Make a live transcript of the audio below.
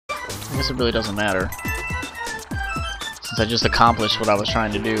I guess it really doesn't matter, since I just accomplished what I was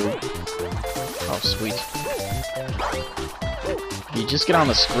trying to do. Oh, sweet. You just get on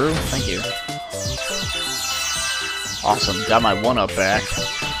the screw? Thank you. Awesome, got my 1-up back.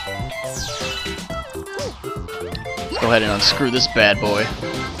 Let's go ahead and unscrew this bad boy.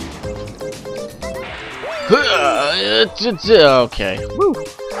 Okay. Woo.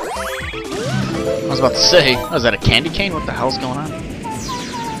 I was about to say, oh, is that a candy cane? What the hell's going on?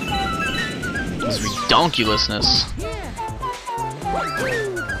 This redonkulousness.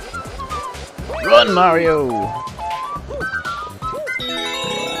 Run, Mario!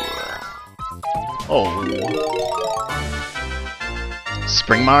 Oh.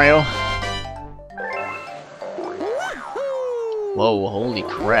 Spring Mario? Whoa, holy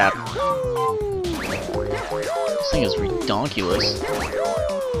crap. This thing is redonkulous.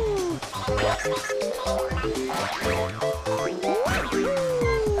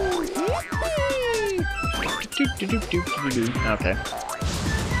 Okay.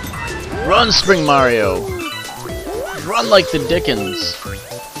 Run, Spring Mario! Run like the Dickens!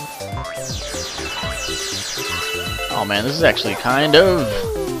 Oh man, this is actually kind of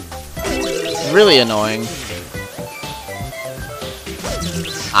really annoying.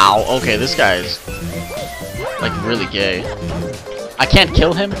 Ow, okay, this guy's like really gay. I can't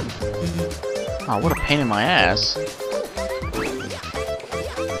kill him? Oh, what a pain in my ass.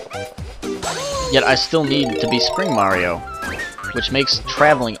 Yet I still need to be Spring Mario, which makes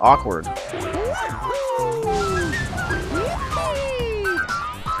traveling awkward.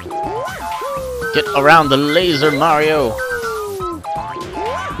 Get around the laser, Mario!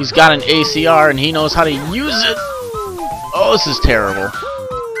 He's got an ACR and he knows how to use it! Oh, this is terrible.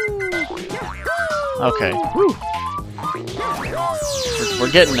 Okay. Woo.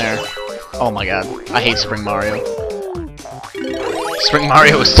 We're getting there. Oh my god. I hate Spring Mario. Spring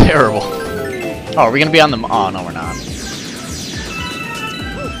Mario is terrible. Oh, are we gonna be on the... Oh, no, we're not.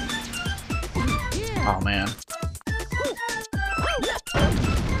 Oh, man.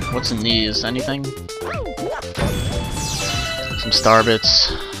 What's in these? Anything? Some star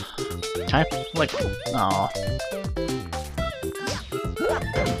bits. Can I, like... Oh.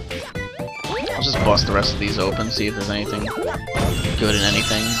 I'll just bust the rest of these open, see if there's anything good in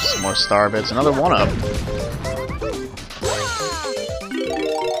anything. Some more star bits. Another 1-up.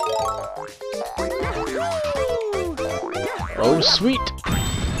 Oh, sweet!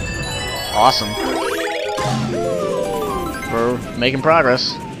 Awesome. We're making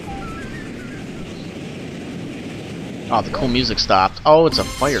progress. Oh, the cool music stopped. Oh, it's a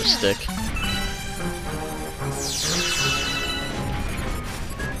fire stick.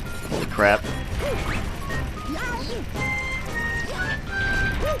 Holy crap.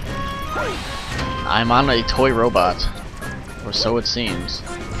 I'm on a toy robot. Or so it seems.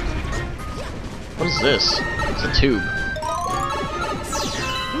 What is this? It's a tube.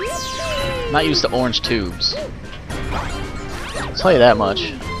 Not used to orange tubes. I'll tell you that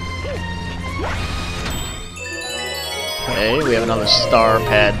much. Okay, we have another star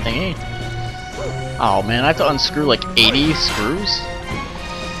pad thingy. Oh man, I have to unscrew like 80 screws?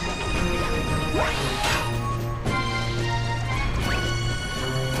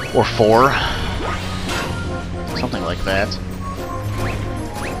 Or 4. Something like that.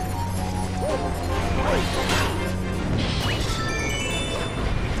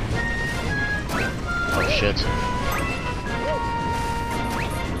 Oh shit.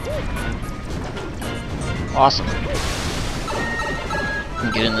 Awesome.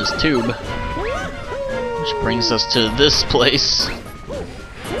 And get in this tube. Which brings us to this place.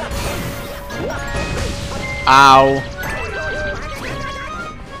 Ow.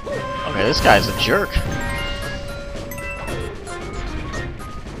 Okay, this guy's a jerk.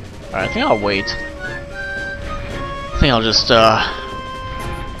 Alright, I think I'll wait. I think I'll just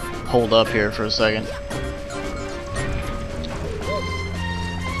hold up here for a second.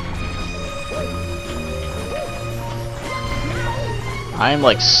 I'm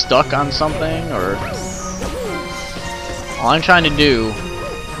like stuck on something, or all I'm trying to do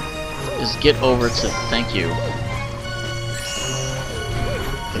is get over to thank you.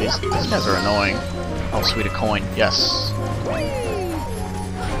 These guys are annoying. Oh, sweet, a coin. Yes.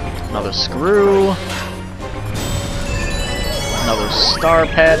 Another screw. Another star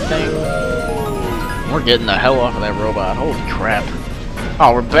pad thing. We're getting the hell off of that robot. Holy crap.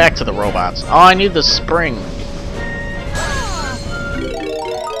 Oh, we're back to the robots. Oh, I need the spring.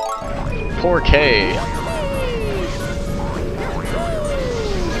 Poor K.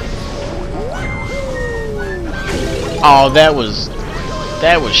 Oh, that was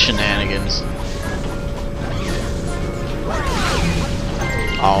shenanigans.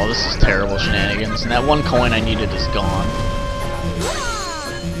 Oh, this is terrible shenanigans. And that one coin I needed is gone.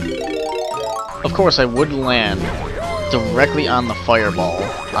 Of course, I would land directly on the fireball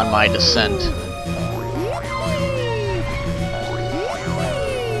on my descent.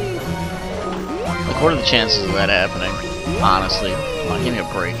 Like, what are the chances of that happening? Honestly. Come on, give me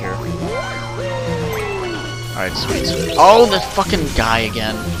a break here. Alright, sweet, sweet. Oh, the fucking guy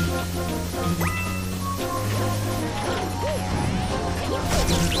again.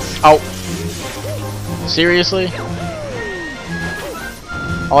 Oh. Seriously?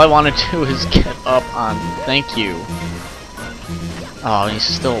 All I want to do is get up on thank you. Oh, he's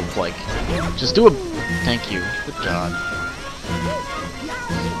still like, just do a thank you. Good God.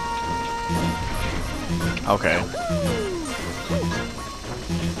 Okay.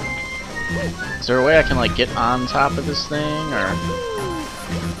 Is there a way I can like get on top of this thing, or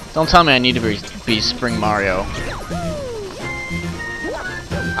don't tell me I need to be Spring Mario.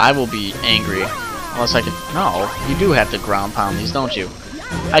 I will be angry unless I can. No, you do have to ground pound these, don't you?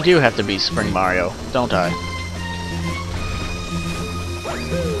 I do have to be Spring Mario, don't I?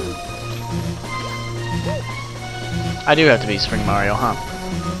 I do have to be Spring Mario, huh?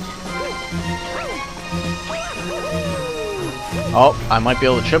 Oh, I might be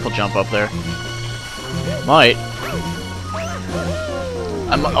able to triple jump up there. Might.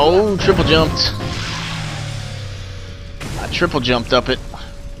 Oh, triple jumped. I triple jumped up it.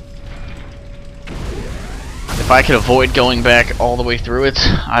 If I could avoid going back all the way through it,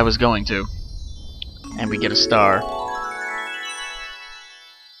 I was going to. And we get a star.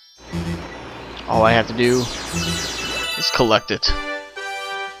 All I have to do is collect it.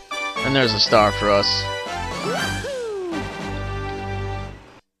 And there's a star for us.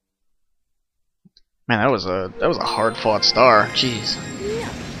 Man, that was a hard-fought star. Jeez.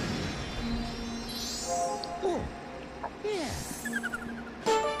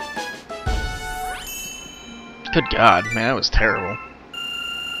 Good God, man, that was terrible.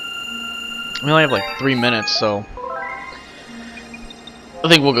 We only have like 3 minutes, so I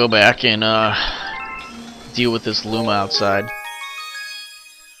think we'll go back and deal with this Luma outside,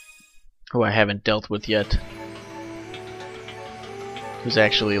 who I haven't dealt with yet. Who's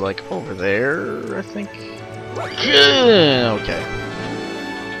actually like over there, I think. Yeah, okay.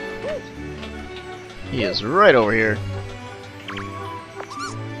 He is right over here.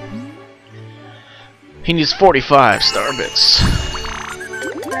 He needs 45 star bits.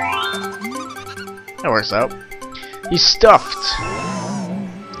 That works out. He's stuffed.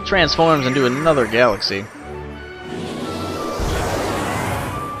 Transforms into another galaxy.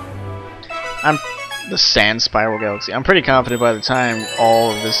 The Sand Spiral Galaxy. I'm pretty confident by the time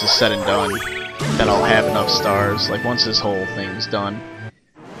all of this is said and done that I'll have enough stars. Like, once this whole thing's done,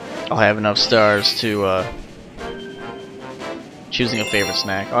 I'll have enough stars to, choosing a favorite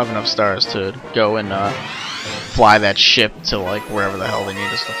snack, I'll have enough stars to go and, fly that ship to, like, wherever the hell they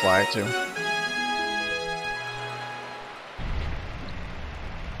need us to fly it to.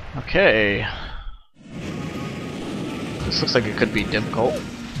 Okay. This looks like it could be difficult.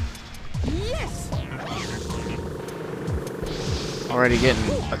 Already getting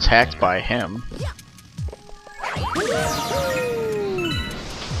attacked by him.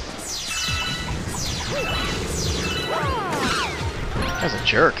 That's a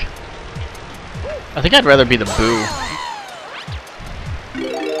jerk. I think I'd rather be the Boo.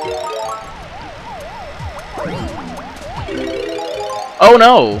 Oh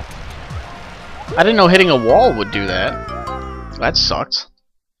no! I didn't know hitting a wall would do that. That sucked.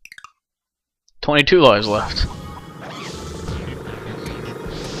 22 lives left.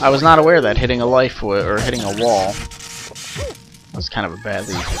 I was not aware that hitting a life or hitting a wall was kind of a bad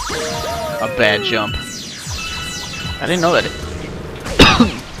jump. I didn't know that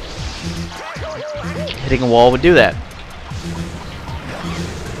hitting a wall would do that.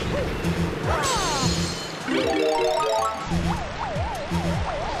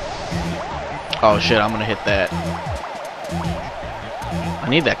 Oh shit, I'm gonna hit that. I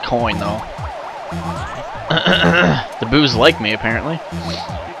need that coin though. The Boos like me apparently.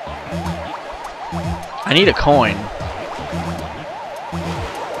 I need a coin.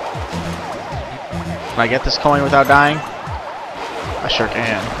 Can I get this coin without dying? I sure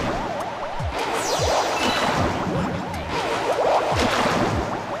can.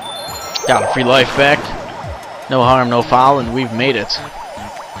 Got a free life back. No harm, no foul, and we've made it.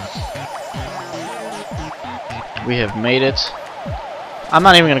 We have made it. I'm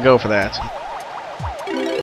not even gonna go for that.